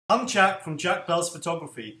I'm Jack from Jack Bells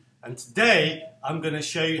Photography, and today I'm going to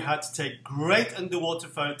show you how to take great underwater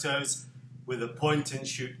photos with a point and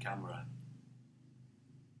shoot camera.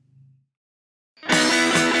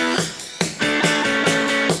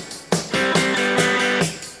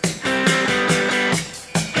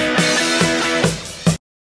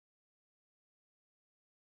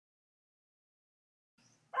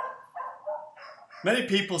 Many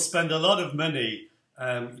people spend a lot of money,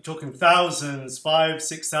 you're talking thousands,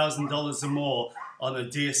 $5,000–6,000 or more on a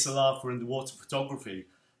DSLR for underwater photography,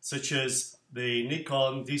 such as the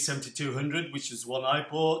Nikon D7200, which is one I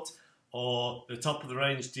bought, or the top of the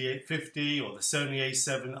range D850 or the Sony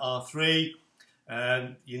A7R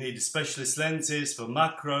III. You need specialist lenses for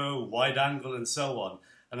macro, wide angle and so on.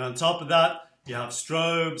 And on top of that, you have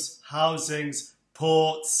strobes, housings,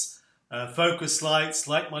 ports, focus lights,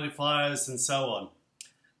 light modifiers and so on.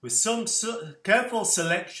 With some careful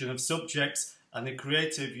selection of subjects and the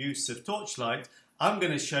creative use of torchlight, I'm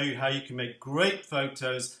going to show you how you can make great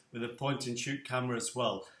photos with a point and shoot camera as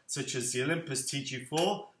well, such as the Olympus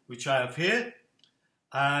TG4, which I have here,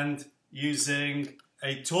 and using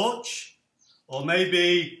a torch or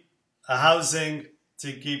maybe a housing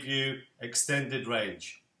to give you extended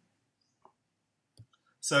range.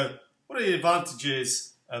 So, what are the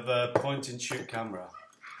advantages of a point and shoot camera?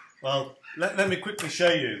 Well, let me quickly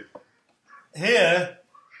show you. Here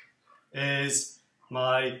is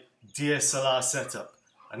my DSLR setup,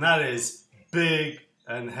 and that is big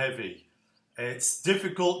and heavy. It's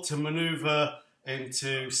difficult to maneuver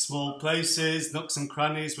into small places, nooks and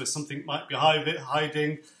crannies where something might be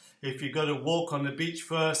hiding. If you've got to walk on the beach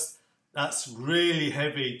first, that's really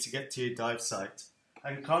heavy to get to your dive site.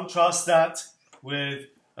 And contrast that with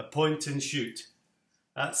a point and shoot.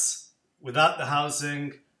 That's without the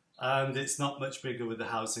housing, and it's not much bigger with the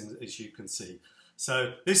housing, as you can see.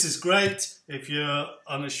 So this is great if you're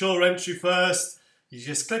on a shore entry first. You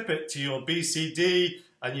just clip it to your BCD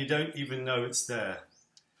and you don't even know it's there.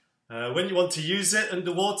 When you want to use it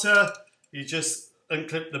underwater, you just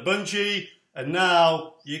unclip the bungee, and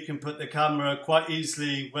now you can put the camera quite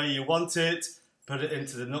easily where you want it, put it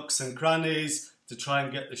into the nooks and crannies to try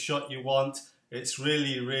and get the shot you want. It's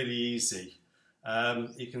really, really easy.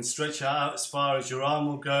 You can stretch out as far as your arm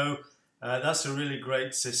will go. That's a really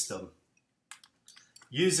great system.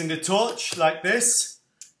 Using a torch like this,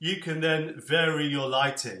 you can then vary your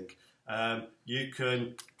lighting. You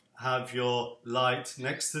can have your light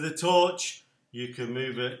next to the torch. You can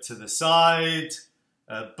move it to the side,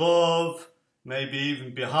 above, maybe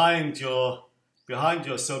even behind your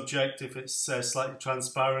subject if it's slightly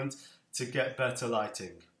transparent, to get better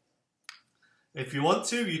lighting. If you want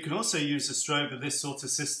to, you can also use a strobe of this sort of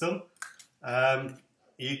system.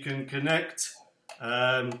 You can connect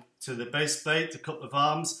to the base plate, a couple of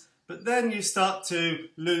arms, but then you start to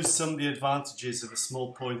lose some of the advantages of a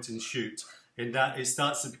small point and shoot, in that it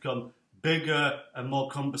starts to become bigger and more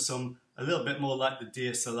cumbersome, a little bit more like the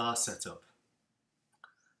DSLR setup.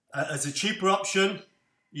 As a cheaper option,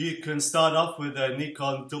 you can start off with a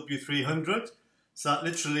Nikon W300. So that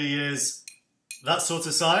literally is that sort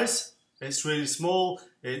of size. It's really small,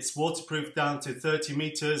 it's waterproof down to 30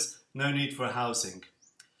 meters, no need for a housing.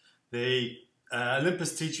 The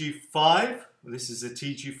Olympus TG5, this is a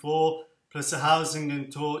TG4, plus a housing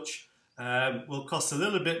and torch, will cost a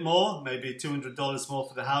little bit more, maybe $200 more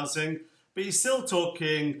for the housing, but you're still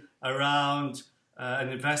talking around an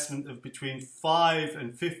investment of between 5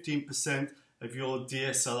 and 15% of your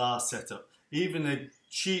DSLR setup. Even a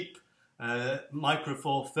cheap Micro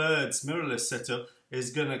Four Thirds mirrorless setup is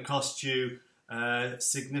going to cost you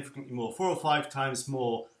significantly more, 4 or 5 times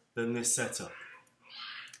more than this setup.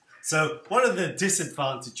 So what are the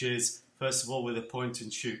disadvantages, first of all, with a point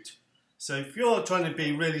and shoot? So if you're trying to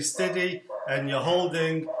be really steady and you're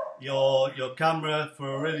holding your camera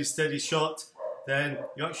for a really steady shot, then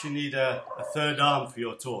you actually need a third arm for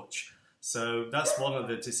your torch. So that's one of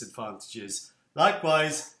the disadvantages.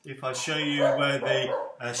 Likewise, if I show you where the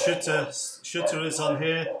shutter is on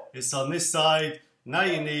here, it's on this side. Now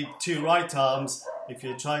you need 2 right arms if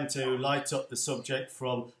you're trying to light up the subject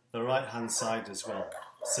from the right hand side as well.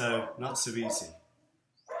 So not so easy.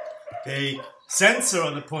 The sensor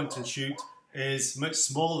on the point and shoot is much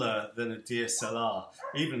smaller than a DSLR,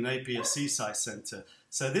 even an APS-C size sensor.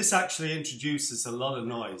 So this actually introduces a lot of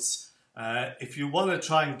noise. If you want to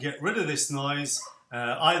try and get rid of this noise,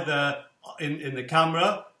 either in the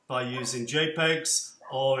camera by using JPEGs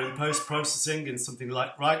or in post-processing in something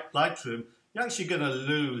like Lightroom, you're actually going to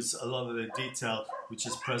lose a lot of the detail which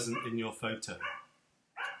is present in your photo.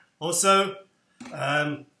 Also,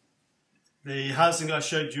 the housing I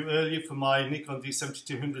showed you earlier for my Nikon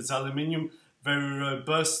D7200 is aluminium, very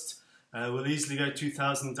robust, will easily go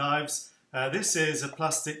 2,000 dives. This is a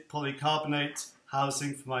plastic polycarbonate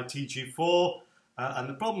housing for my TG4, and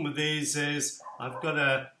the problem with these is I've got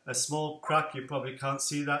a small crack, you probably can't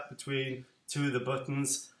see that, between two of the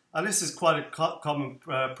buttons, and this is quite a common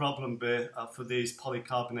problem for these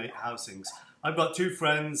polycarbonate housings. I've got two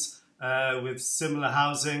friends with similar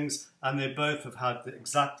housings, and they both have had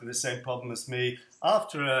exactly the same problem as me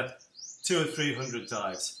after 200 or 300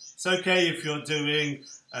 dives. It's okay if you're doing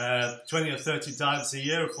 20 or 30 dives a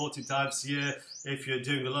year or 40 dives a year. If you're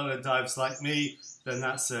doing a lot of dives like me, then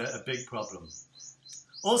that's a big problem.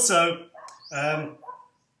 Also,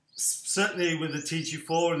 certainly with the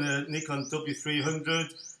TG4 and the Nikon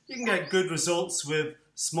W300, you can get good results with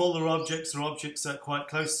smaller objects or objects that are quite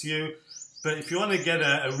close to you. But if you want to get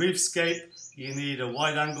a reefscape, you need a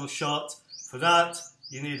wide-angle shot. For that,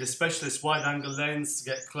 you need a specialist wide-angle lens to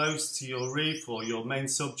get close to your reef or your main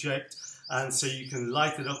subject, and so you can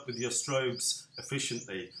light it up with your strobes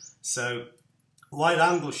efficiently. So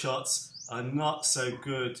wide-angle shots are not so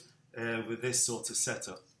good with this sort of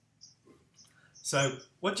setup. So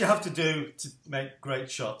what do you have to do to make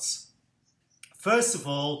great shots? First of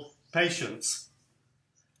all, patience.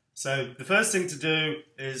 So the first thing to do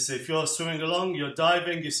is, if you're swimming along, you're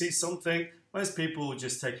diving, you see something, most people will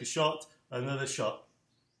just take a shot, another shot.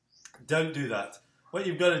 Don't do that. What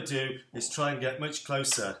you've got to do is try and get much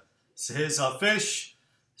closer. So here's our fish,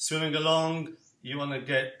 swimming along. You want to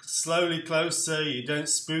get slowly closer, you don't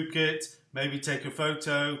spook it. Maybe take a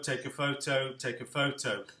photo, take a photo, take a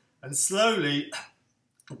photo. And slowly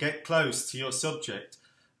get close to your subject.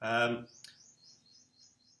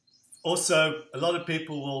 Also, a lot of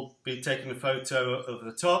people will be taking a photo of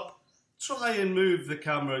the top. Try and move the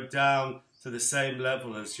camera down to the same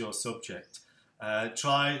level as your subject.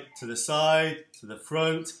 Try to the side, to the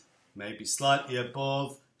front, maybe slightly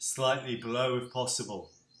above, slightly below if possible.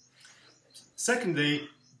 Secondly,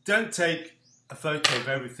 don't take a photo of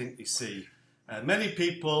everything you see. Many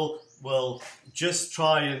people will just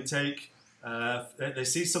try and take, they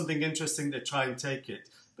see something interesting, they try and take it.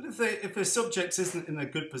 But if the subject isn't in a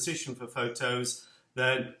good position for photos,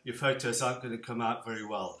 then your photos aren't going to come out very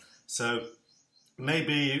well. So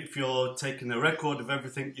maybe if you're taking a record of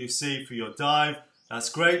everything you see for your dive, that's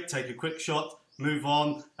great, take a quick shot, move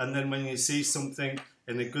on, and then when you see something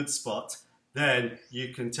in a good spot, then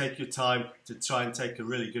you can take your time to try and take a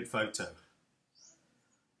really good photo.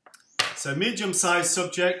 So medium-sized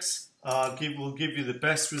subjects will give you the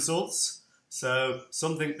best results. So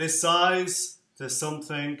something this size to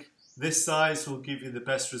something this size will give you the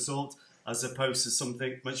best result, as opposed to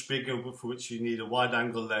something much bigger for which you need a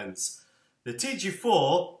wide-angle lens. The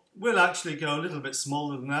TG4 will actually go a little bit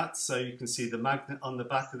smaller than that, so you can see the magnet on the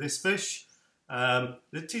back of this fish. The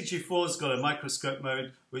TG4 has got a microscope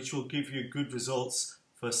mode which will give you good results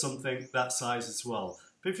for something that size as well.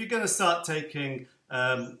 But if you're going to start taking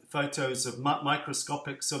photos of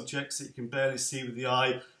microscopic subjects that you can barely see with the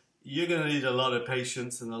eye, you're going to need a lot of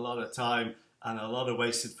patience and a lot of time and a lot of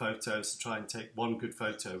wasted photos to try and take one good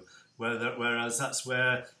photo. Whereas that's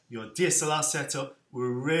where your DSLR setup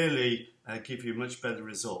will really give you much better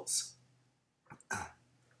results.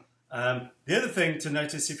 The other thing to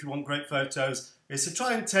notice if you want great photos is to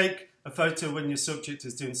try and take a photo when your subject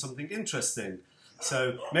is doing something interesting.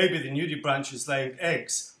 So maybe the nudibranch is laying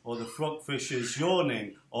eggs, or the frogfish is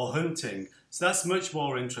yawning or hunting. So that's much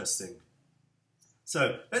more interesting.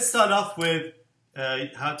 So let's start off with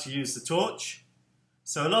how to use the torch.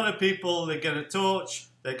 So a lot of people, they get a torch,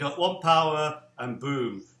 they got one power, and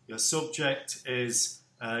boom, your subject is,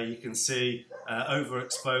 you can see,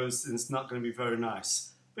 overexposed, and it's not going to be very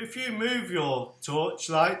nice. But if you move your torch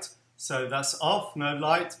light, so that's off, no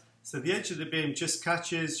light, so the edge of the beam just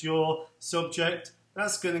catches your subject,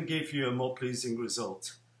 that's going to give you a more pleasing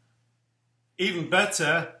result. Even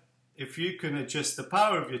better, if you can adjust the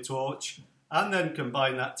power of your torch and then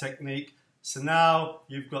combine that technique, so now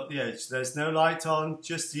you've got the edge. There's no light on,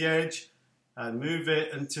 just the edge, and move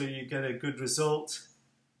it until you get a good result.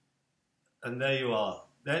 And there you are.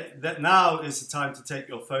 Now is the time to take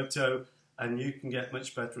your photo, and you can get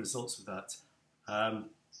much better results with that.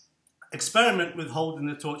 Experiment with holding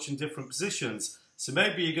the torch in different positions. So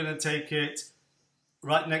maybe you're going to take it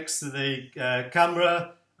right next to the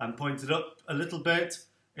camera and point it up a little bit.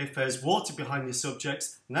 If there's water behind your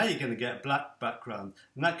subjects, now you're going to get a black background,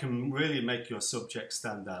 and that can really make your subject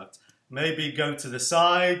stand out. Maybe go to the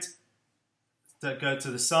side,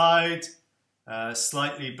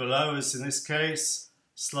 slightly below, as in this case,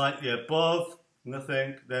 slightly above,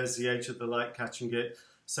 nothing, there's the edge of the light catching it.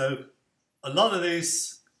 So a lot of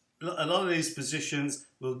these positions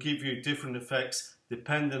will give you different effects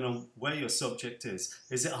depending on where your subject is.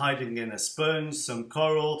 Is it hiding in a sponge, some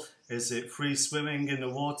coral? Is it free swimming in the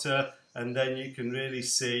water? And then you can really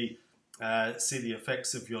see the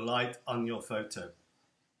effects of your light on your photo.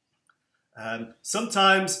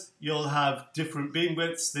 Sometimes you'll have different beam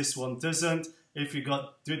widths. This one doesn't. If you've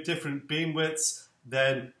got different beam widths,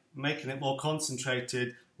 then making it more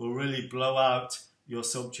concentrated will really blow out your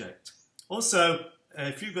subject. Also,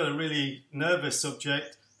 if you've got a really nervous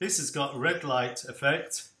subject, this has got red light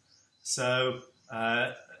effect. So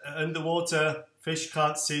underwater, fish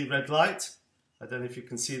can't see red light. I don't know if you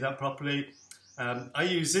can see that properly. I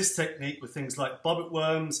use this technique with things like bobbit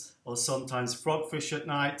worms or sometimes frogfish at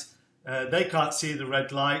night. They can't see the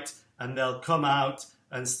red light and they'll come out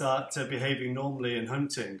and start behaving normally in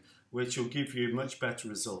hunting, which will give you much better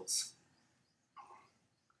results.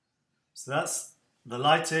 So that's the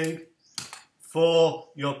lighting. For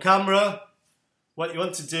your camera, what you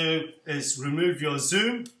want to do is remove your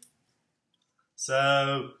zoom.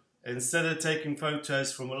 So instead of taking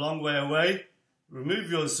photos from a long way away, remove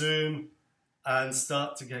your zoom and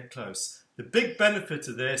start to get close. The big benefit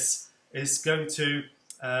of this is going to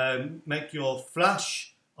make your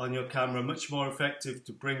flash on your camera much more effective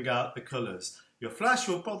to bring out the colours. Your flash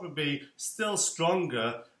will probably be still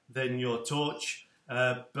stronger than your torch,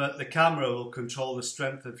 but the camera will control the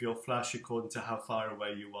strength of your flash according to how far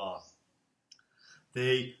away you are.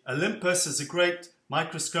 The Olympus is a great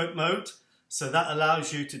microscope mode, so that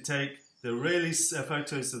allows you to take the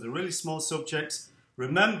photos of the really small subjects.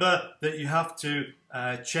 Remember that you have to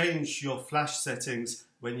change your flash settings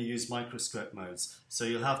when you use microscope modes. So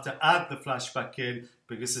you'll have to add the flash back in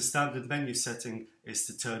because the standard menu setting is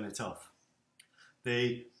to turn it off.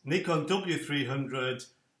 The Nikon W300,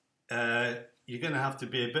 you're going to have to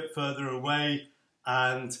be a bit further away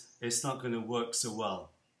and it's not going to work so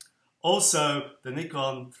well. Also, the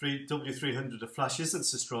Nikon W300, the flash isn't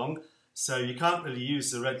so strong, so you can't really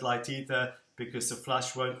use the red light either because the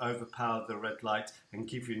flash won't overpower the red light and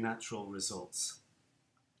give you natural results.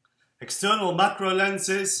 External macro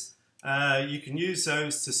lenses, you can use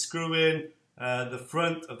those to screw in the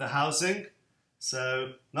front of the housing.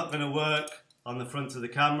 So not going to work on the front of the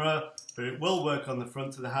camera, but it will work on the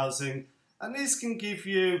front of the housing. And these can give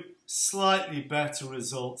you slightly better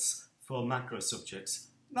results for macro subjects.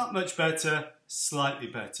 Not much better, slightly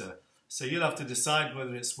better. So you'll have to decide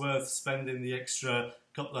whether it's worth spending the extra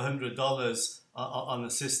couple of $100 on a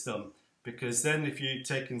system, because then if you're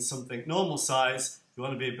taking something normal size, you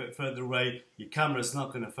want to be a bit further away, your camera's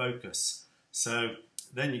not going to focus. So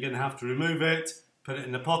then you're going to have to remove it, put it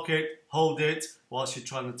in the pocket, hold it whilst you're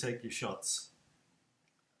trying to take your shots.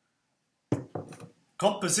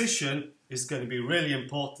 Composition is going to be really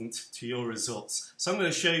important to your results. So I'm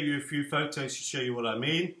going to show you a few photos to show you what I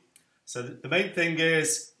mean. So the main thing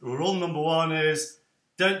is, rule number one is,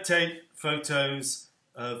 don't take photos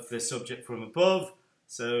of the subject from above.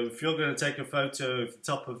 So if you're going to take a photo of the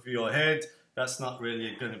top of your head, that's not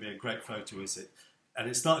really going to be a great photo, is it? And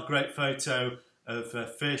it's not a great photo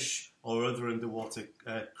of fish or other underwater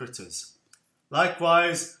critters.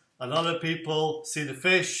 Likewise, a lot of people see the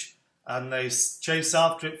fish and they chase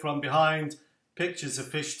after it from behind. Pictures of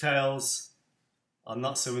fish tails are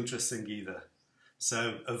not so interesting either.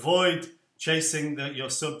 So avoid chasing your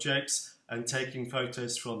subjects and taking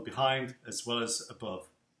photos from behind as well as above.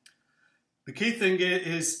 The key thing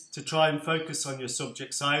is to try and focus on your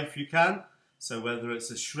subject's eye if you can. So whether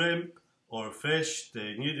it's a shrimp or a fish,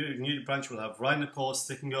 the nudibranch will have rhinocores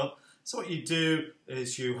sticking up. So what you do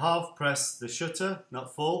is you half press the shutter,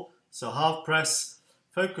 not full. So half press,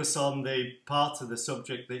 focus on the part of the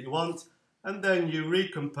subject that you want, and then you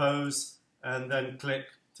recompose and then click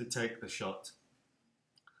to take the shot.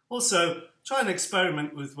 Also, try and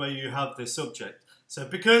experiment with where you have the subject. So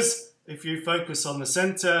because if you focus on the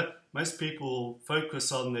center, most people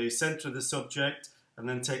focus on the center of the subject and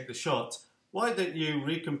then take the shot. Why don't you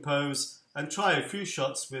recompose and try a few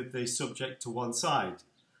shots with the subject to one side?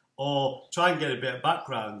 Or try and get a bit of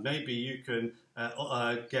background. Maybe you can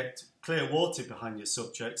get clear water behind your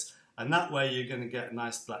subjects, and that way you're going to get a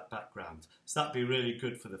nice black background. So that'd be really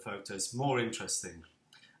good for the photos, more interesting.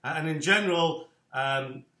 And in general,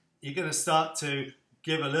 you're going to start to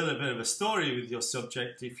give a little bit of a story with your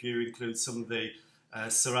subject if you include some of the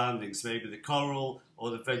surroundings, maybe the coral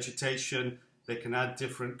or the vegetation. They can add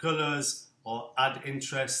different colours or add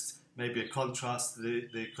interest, maybe a contrast to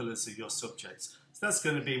the colours of your subjects. So that's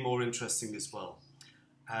going to be more interesting as well.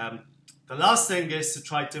 The last thing is to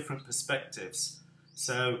try different perspectives.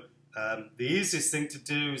 So the easiest thing to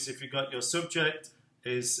do is, if you've got your subject,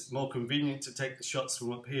 is more convenient to take the shots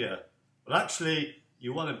from up here. But actually,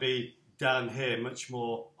 you want to be down here much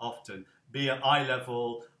more often. be at eye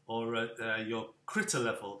level or at your critter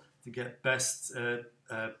level to get best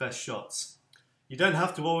shots. You don't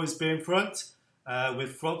have to always be in front.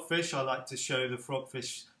 With frogfish, I like to show the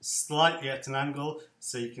frogfish slightly at an angle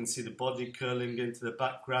so you can see the body curling into the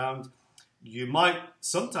background. You might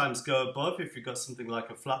sometimes go above if you've got something like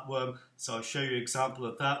a flatworm, so I'll show you an example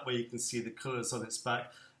of that where you can see the colours on its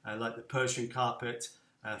back, like the Persian carpet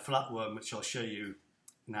flatworm, which I'll show you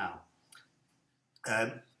now.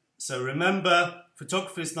 So remember,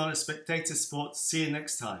 photography is not a spectator sport. See you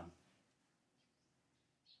next time.